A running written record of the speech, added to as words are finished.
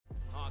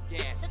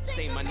Gas,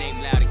 say my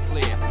name loud and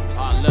clear.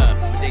 All love,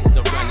 but they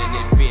still running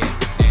in fear.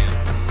 Damn,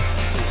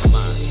 who am I?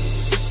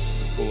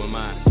 Who am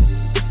I?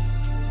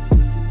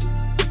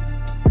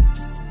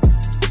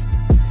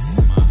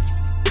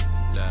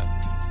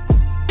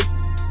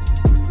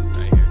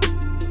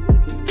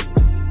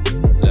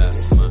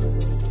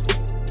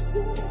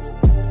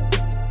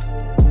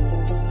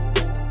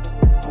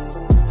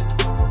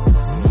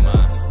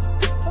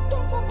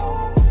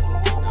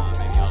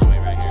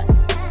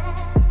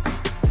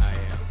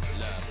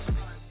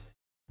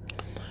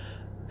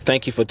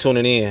 Thank you for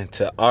tuning in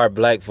to Our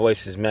Black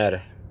Voices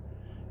Matter.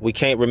 We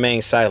can't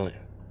remain silent.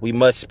 We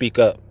must speak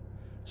up.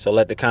 So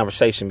let the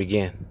conversation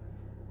begin.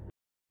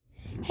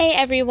 Hey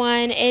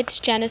everyone, it's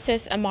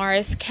Genesis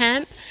Amaris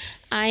Kemp.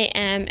 I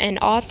am an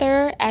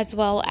author as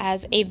well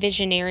as a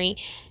visionary.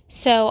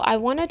 So I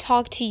want to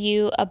talk to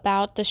you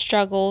about the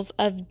struggles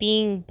of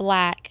being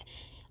Black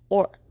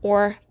or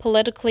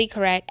politically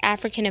correct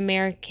African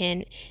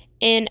American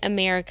in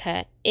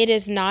America. It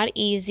is not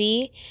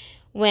easy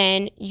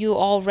when you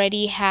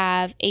already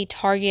have a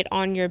target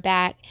on your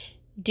back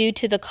due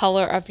to the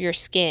color of your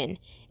skin.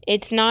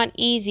 It's not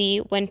easy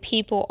when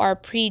people are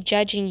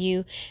prejudging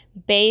you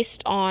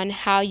based on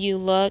how you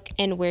look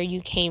and where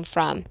you came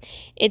from.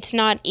 It's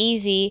not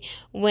easy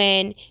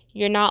when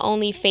you're not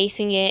only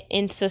facing it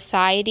in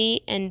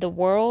society and the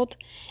world,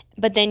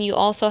 but then you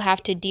also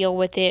have to deal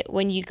with it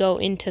when you go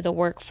into the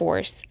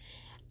workforce.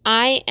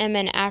 I am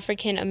an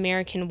African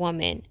American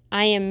woman.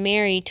 I am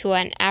married to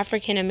an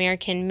African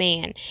American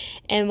man.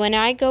 And when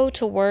I go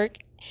to work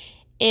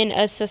in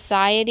a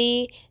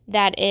society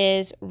that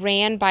is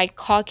ran by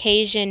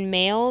Caucasian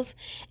males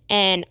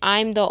and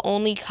I'm the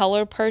only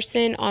color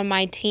person on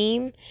my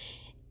team,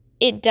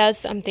 it does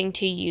something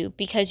to you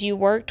because you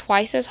work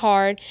twice as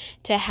hard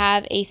to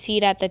have a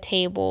seat at the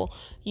table.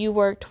 You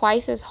work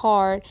twice as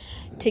hard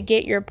to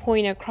get your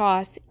point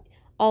across,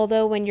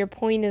 although when your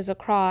point is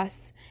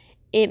across,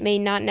 it may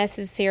not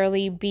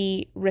necessarily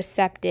be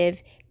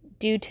receptive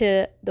due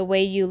to the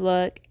way you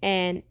look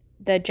and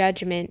the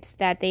judgments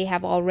that they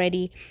have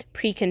already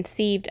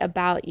preconceived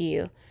about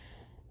you.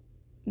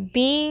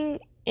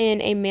 Being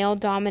in a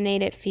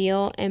male-dominated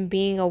field and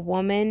being a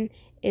woman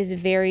is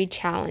very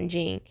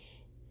challenging.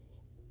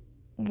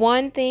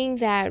 One thing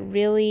that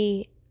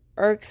really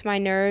irks my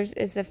nerves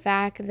is the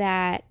fact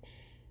that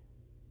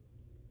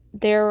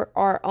there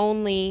are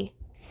only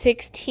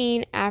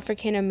 16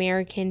 African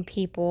American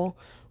people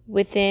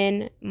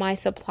within my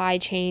supply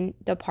chain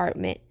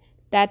department.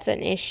 That's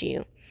an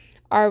issue.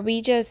 Are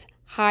we just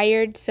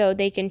hired so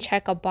they can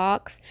check a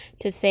box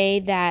to say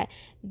that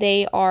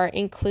they are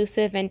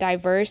inclusive and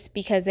diverse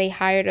because they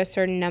hired a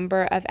certain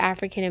number of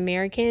African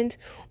Americans?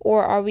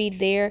 Or are we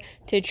there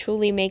to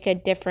truly make a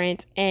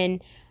difference?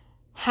 And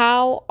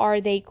how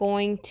are they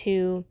going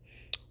to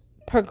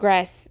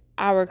progress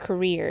our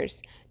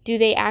careers? Do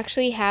they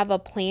actually have a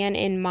plan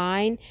in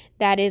mind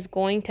that is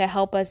going to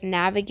help us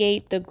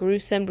navigate the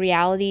gruesome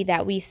reality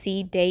that we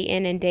see day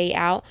in and day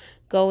out,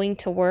 going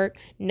to work,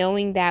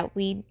 knowing that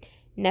we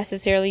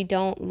necessarily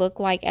don't look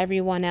like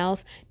everyone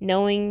else,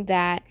 knowing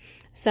that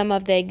some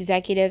of the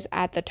executives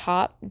at the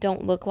top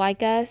don't look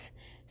like us?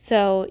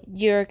 So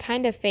you're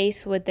kind of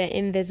faced with the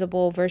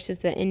invisible versus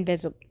the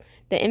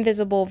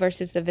invisible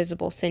versus the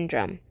visible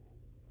syndrome.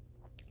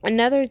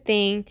 Another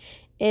thing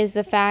is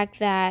the fact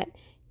that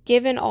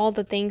given all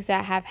the things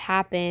that have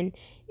happened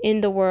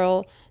in the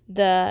world,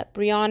 the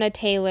Breonna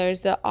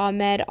Taylors, the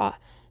Ahmed,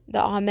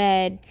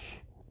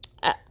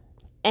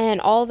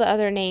 and all the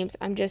other names,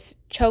 I'm just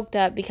choked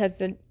up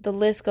because the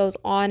list goes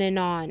on.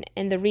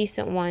 And the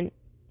recent one,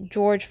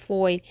 George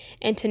Floyd,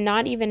 and to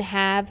not even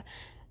have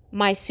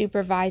my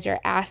supervisor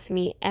ask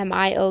me, am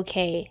I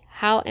okay?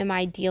 How am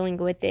I dealing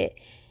with it?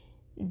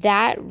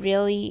 That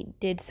really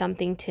did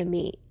something to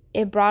me.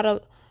 It brought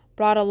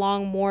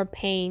along more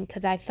pain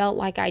because I felt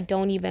like I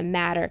don't even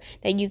matter,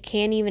 that you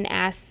can't even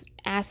ask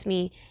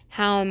me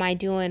how am I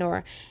doing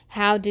or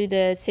how do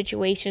the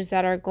situations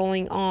that are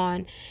going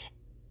on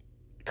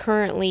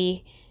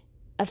currently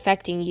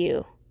affecting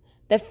you.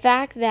 The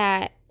fact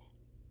that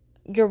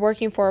you're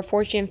working for a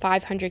Fortune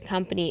 500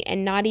 company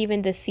and not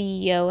even the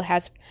CEO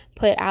has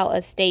put out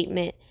a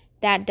statement,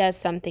 that does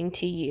something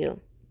to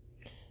you.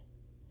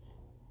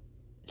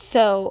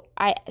 So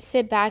I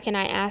sit back and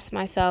I ask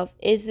myself,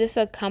 is this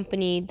a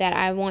company that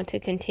I want to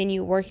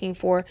continue working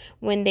for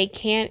when they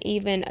can't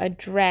even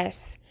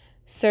address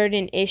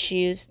certain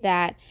issues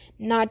that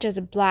not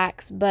just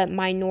Blacks but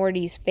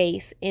minorities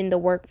face in the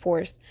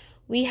workforce?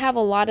 We have a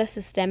lot of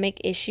systemic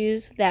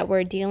issues that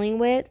we're dealing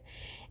with,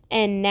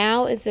 and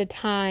now is the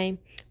time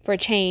for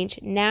change.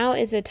 Now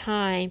is the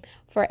time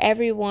for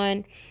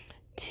everyone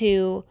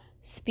to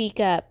speak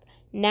up.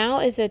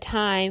 Now is the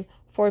time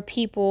for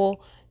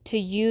people to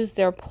use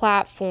their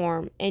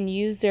platform and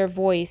use their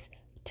voice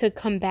to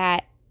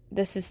combat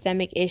the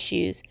systemic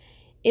issues.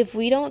 If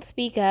we don't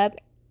speak up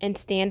and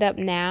stand up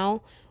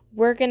now,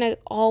 we're going to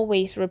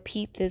always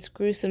repeat this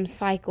gruesome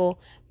cycle.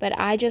 But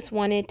I just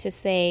wanted to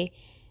say,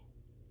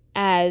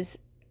 as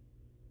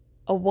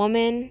a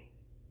woman,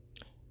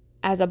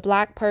 as a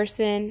Black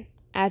person,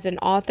 as an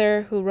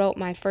author who wrote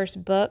my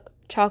first book,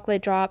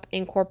 Chocolate Drop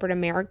in Corporate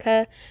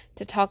America,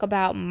 to talk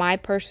about my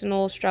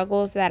personal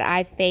struggles that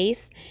I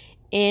face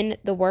in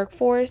the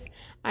workforce.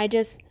 I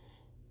just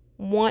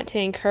want to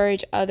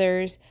encourage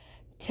others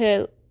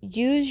to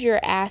use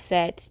your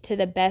assets to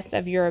the best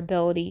of your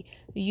ability.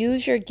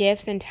 Use your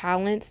gifts and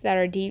talents that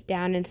are deep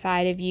down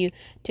inside of you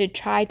to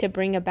try to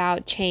bring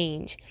about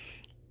change.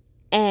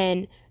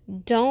 And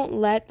don't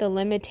let the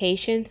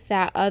limitations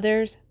that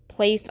others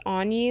place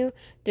on you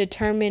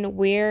determine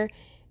where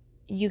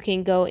you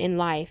can go in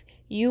life.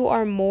 You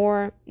are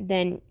more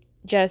than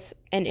just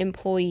an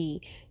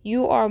employee.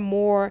 You are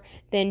more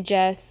than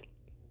just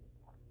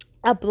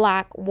a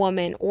black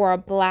woman or a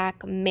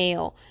black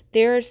male.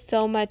 There is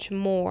so much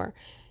more.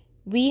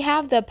 We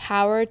have the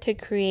power to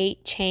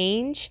create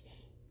change,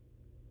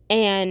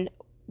 and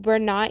we're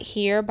not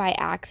here by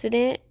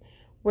accident.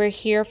 We're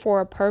here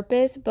for a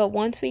purpose, but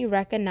once we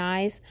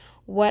recognize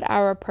what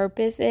our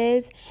purpose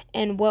is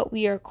and what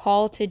we are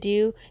called to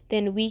do,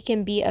 then we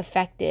can be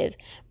effective.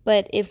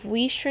 But if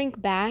we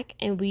shrink back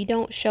and we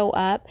don't show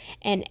up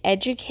and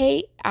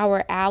educate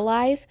our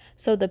allies,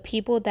 so the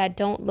people that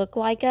don't look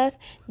like us,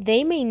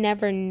 they may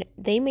never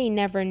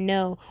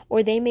know,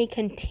 or they may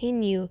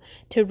continue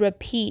to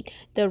repeat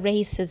the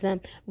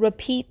racism,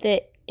 repeat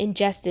the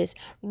injustice,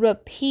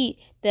 repeat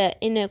the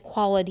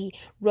inequality,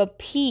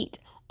 repeat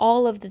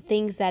all of the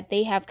things that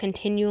they have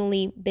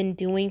continually been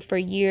doing for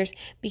years,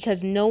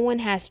 because no one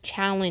has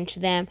challenged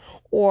them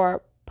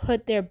or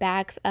put their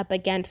backs up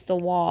against the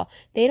wall.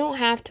 They don't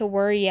have to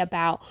worry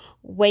about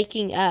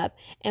waking up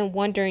and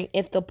wondering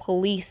if the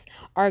police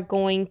are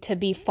going to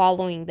be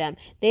following them.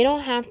 They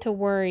don't have to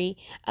worry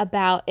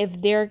about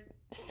if their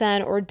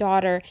son or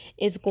daughter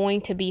is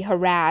going to be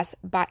harassed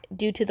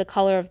due to the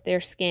color of their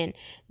skin.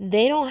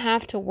 They don't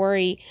have to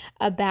worry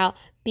about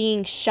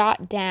being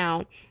shot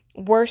down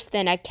worse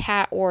than a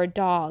cat or a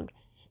dog.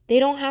 They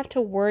don't have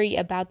to worry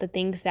about the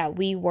things that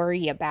we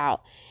worry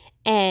about.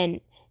 And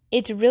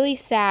it's really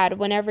sad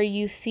whenever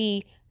you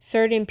see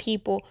certain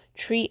people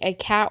treat a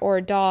cat or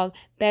a dog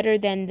better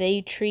than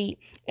they treat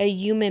a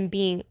human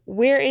being.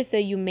 Where is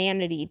the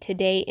humanity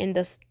today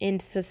in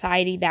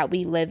society that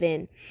we live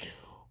in?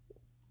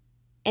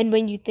 And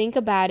when you think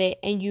about it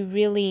and you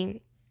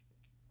really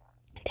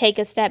take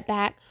a step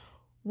back,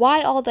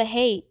 why all the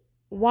hate?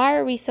 Why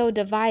are we so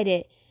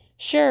divided?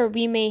 Sure,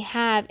 we may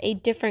have a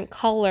different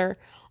color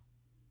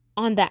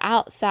on the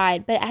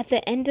outside, but at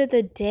the end of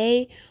the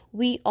day,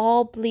 we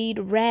all bleed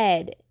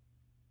red.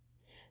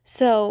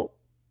 So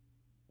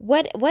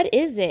what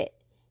is it?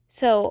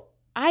 So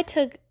I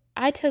took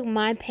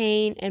my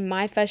pain and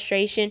my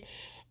frustration,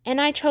 and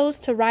I chose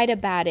to write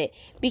about it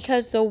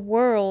because the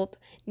world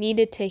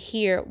needed to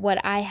hear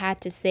what I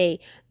had to say.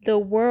 The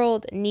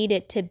world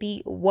needed to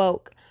be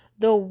woke.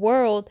 The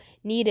world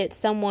needed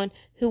someone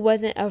who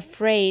wasn't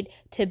afraid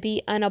to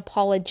be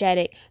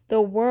unapologetic.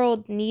 The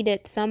world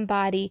needed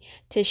somebody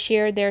to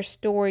share their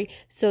story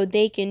so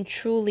they can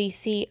truly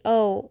see,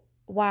 oh,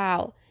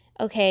 wow,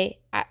 okay,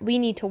 we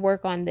need to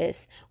work on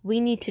this. We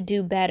need to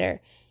do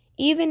better.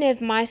 Even if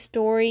my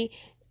story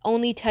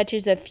only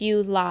touches a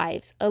few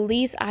lives, at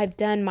least I've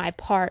done my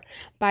part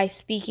by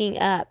speaking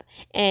up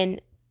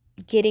and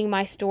getting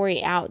my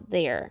story out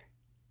there.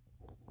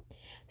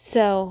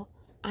 So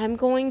I'm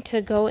going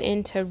to go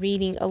into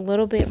reading a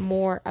little bit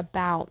more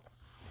about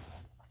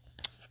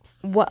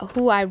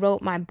who I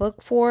wrote my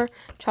book for,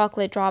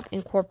 Chocolate Drop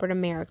in Corporate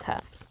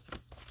America.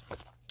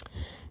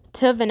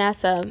 To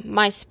Vanessa,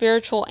 my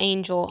spiritual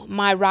angel,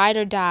 my ride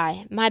or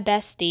die, my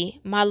bestie,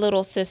 my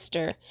little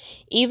sister.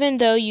 Even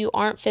though you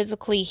aren't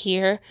physically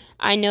here,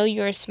 I know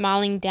you are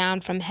smiling down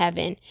from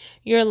heaven.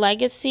 Your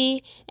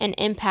legacy and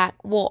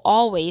impact will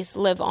always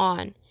live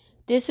on.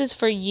 This is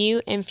for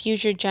you and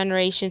future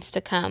generations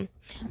to come.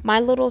 My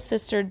little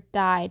sister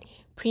died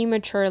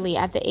prematurely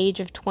at the age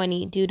of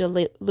 20 due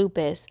to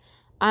lupus.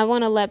 I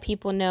want to let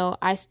people know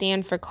I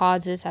stand for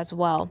causes as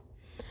well.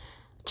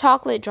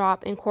 Chocolate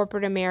Drop in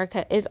Corporate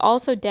America is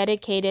also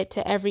dedicated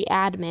to every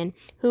admin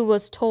who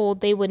was told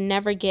they would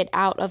never get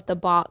out of the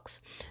box,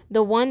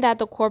 the one that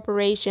the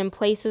corporation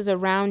places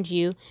around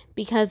you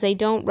because they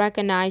don't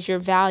recognize your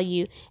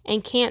value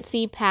and can't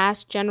see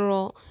past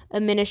general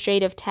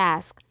administrative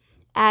tasks.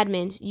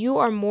 Admins, you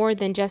are more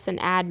than just an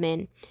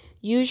admin.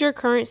 Use your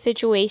current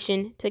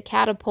situation to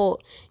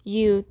catapult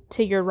you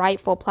to your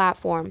rightful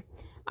platform.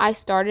 I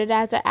started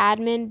as an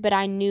admin, but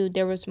I knew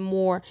there was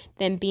more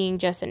than being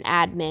just an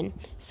admin.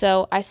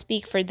 So I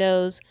speak for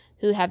those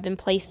who have been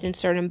placed in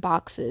certain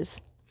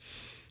boxes.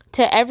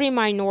 To every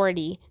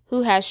minority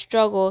who has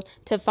struggled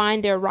to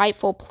find their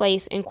rightful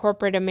place in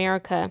corporate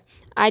America,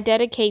 I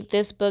dedicate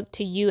this book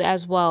to you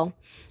as well.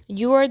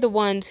 You are the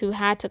ones who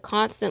had to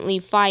constantly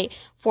fight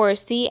for a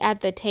seat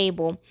at the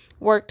table,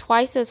 work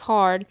twice as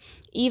hard,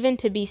 even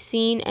to be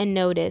seen and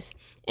noticed,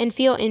 and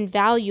feel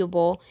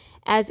invaluable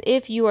as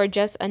if you are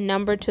just a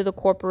number to the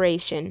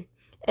corporation.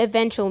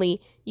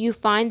 Eventually, you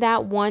find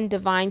that one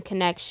divine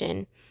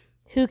connection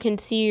who can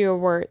see your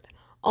worth.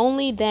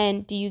 Only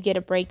then do you get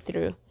a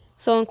breakthrough.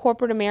 So in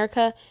corporate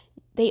America,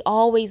 they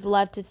always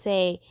love to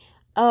say,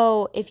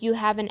 Oh, if you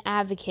have an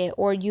advocate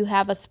or you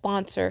have a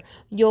sponsor,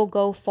 you'll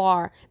go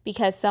far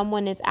because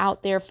someone is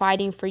out there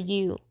fighting for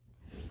you.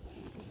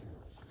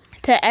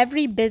 To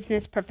every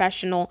business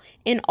professional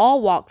in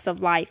all walks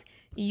of life,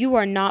 you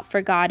are not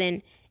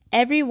forgotten.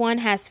 Everyone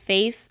has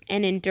faced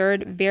and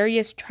endured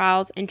various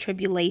trials and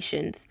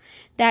tribulations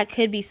that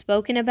could be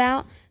spoken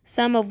about,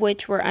 some of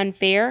which were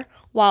unfair,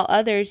 while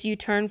others you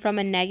turned from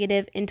a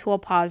negative into a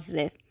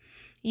positive.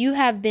 You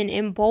have been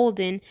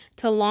emboldened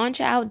to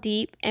launch out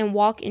deep and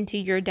walk into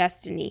your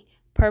destiny,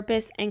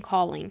 purpose, and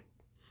calling.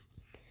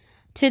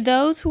 To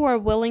those who are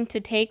willing to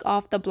take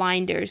off the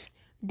blinders,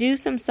 do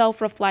some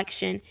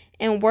self-reflection,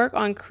 and work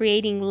on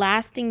creating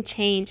lasting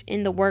change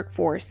in the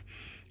workforce,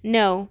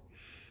 know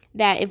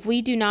that if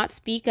we do not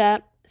speak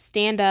up,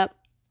 stand up,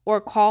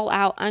 or call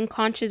out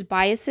unconscious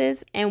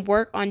biases and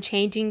work on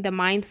changing the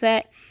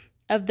mindset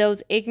of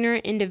those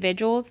ignorant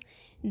individuals,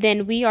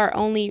 then we are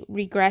only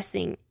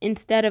regressing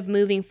instead of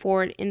moving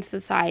forward in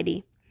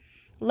society.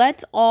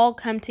 Let's all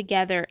come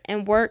together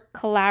and work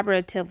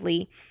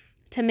collaboratively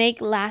to make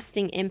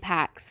lasting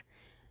impacts.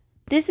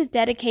 This is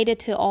dedicated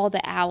to all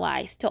the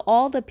allies, to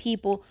all the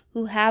people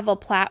who have a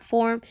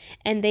platform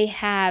and they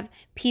have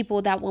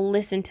people that will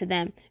listen to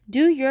them.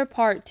 Do your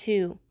part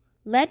too.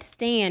 Let's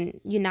stand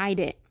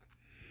united.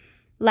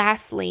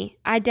 Lastly,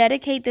 I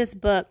dedicate this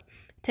book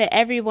to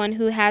everyone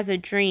who has a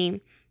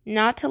dream,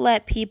 not to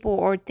let people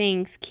or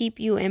things keep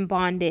you in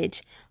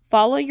bondage.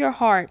 Follow your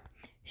heart,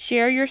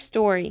 share your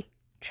story,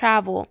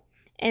 travel,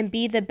 and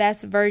be the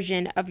best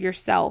version of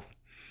yourself.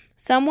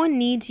 Someone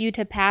needs you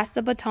to pass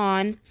the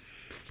baton,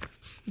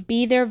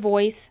 be their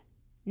voice,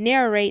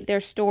 narrate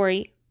their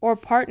story, or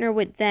partner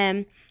with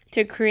them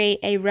to create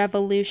a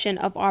revolution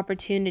of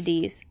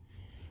opportunities.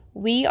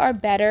 We are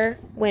better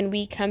when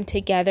we come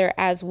together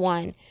as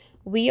one.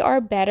 We are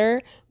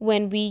better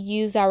when we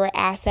use our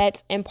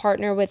assets and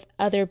partner with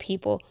other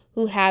people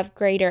who have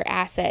greater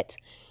assets.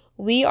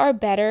 We are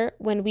better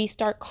when we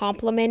start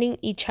complimenting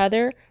each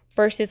other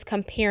versus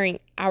comparing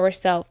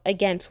ourselves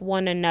against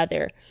one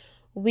another.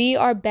 We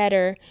are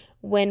better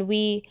when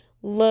we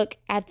look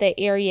at the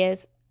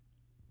areas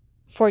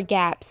for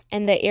gaps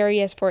and the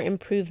areas for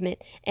improvement,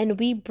 and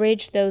we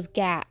bridge those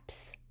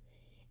gaps.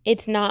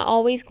 It's not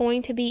always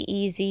going to be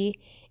easy.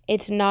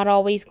 It's not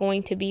always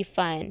going to be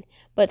fun,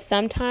 but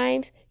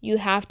sometimes you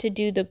have to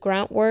do the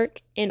grunt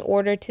work in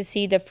order to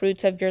see the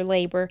fruits of your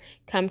labor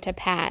come to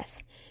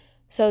pass.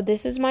 So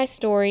this is my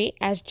story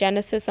as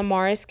Genesis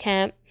Amaris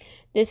Kemp.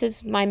 This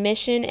is my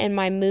mission and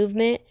my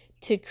movement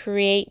to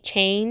create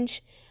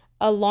change,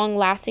 a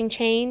long-lasting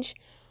change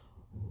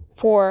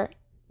for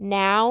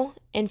now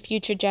and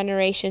future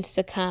generations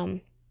to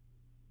come.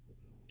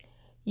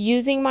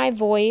 Using my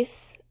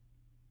voice,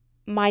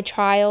 my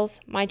trials,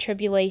 my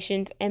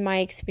tribulations, and my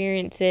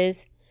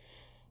experiences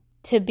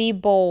to be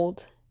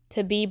bold,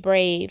 to be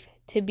brave,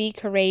 to be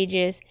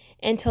courageous,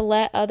 and to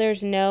let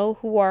others know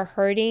who are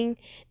hurting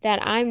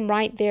that I'm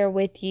right there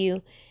with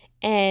you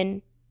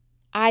and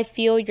I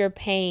feel your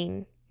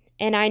pain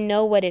and I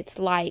know what it's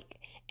like.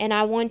 And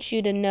I want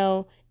you to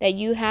know that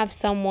you have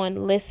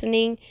someone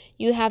listening,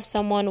 you have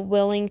someone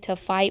willing to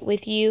fight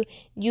with you,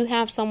 you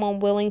have someone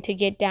willing to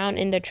get down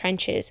in the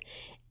trenches.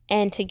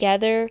 And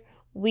together,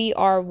 we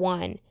are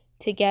one.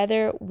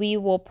 Together, we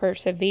will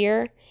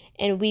persevere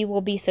and we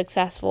will be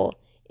successful.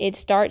 It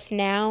starts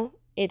now,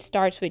 it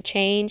starts with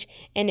change,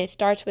 and it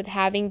starts with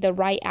having the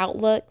right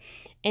outlook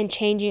and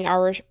changing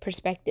our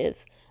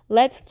perspective.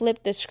 Let's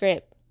flip the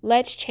script.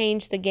 Let's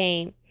change the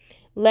game.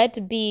 Let's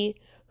be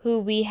who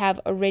we have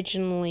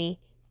originally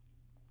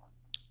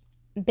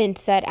been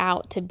set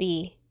out to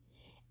be.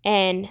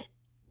 And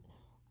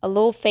a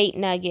little faith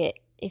nugget.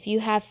 If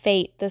you have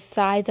faith the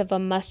size of a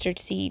mustard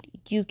seed,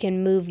 you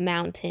can move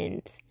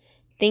mountains.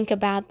 Think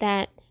about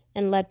that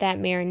and let that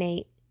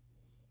marinate.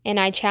 And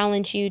I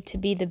challenge you to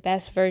be the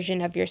best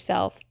version of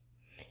yourself.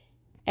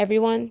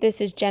 Everyone,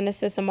 this is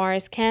Genesis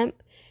Amaris Kemp.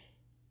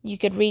 You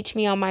could reach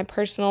me on my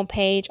personal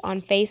page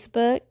on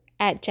Facebook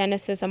at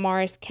Genesis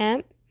Amaris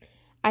Kemp.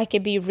 I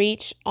could be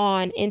reached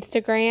on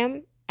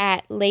Instagram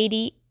at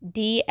Lady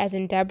D as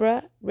in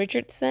Deborah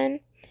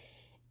Richardson.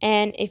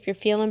 And if you're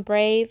feeling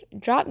brave,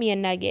 drop me a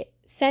nugget.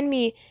 Send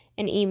me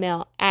an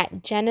email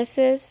at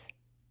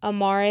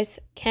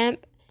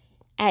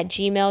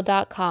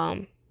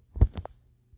genesisamarisKemp@gmail.com.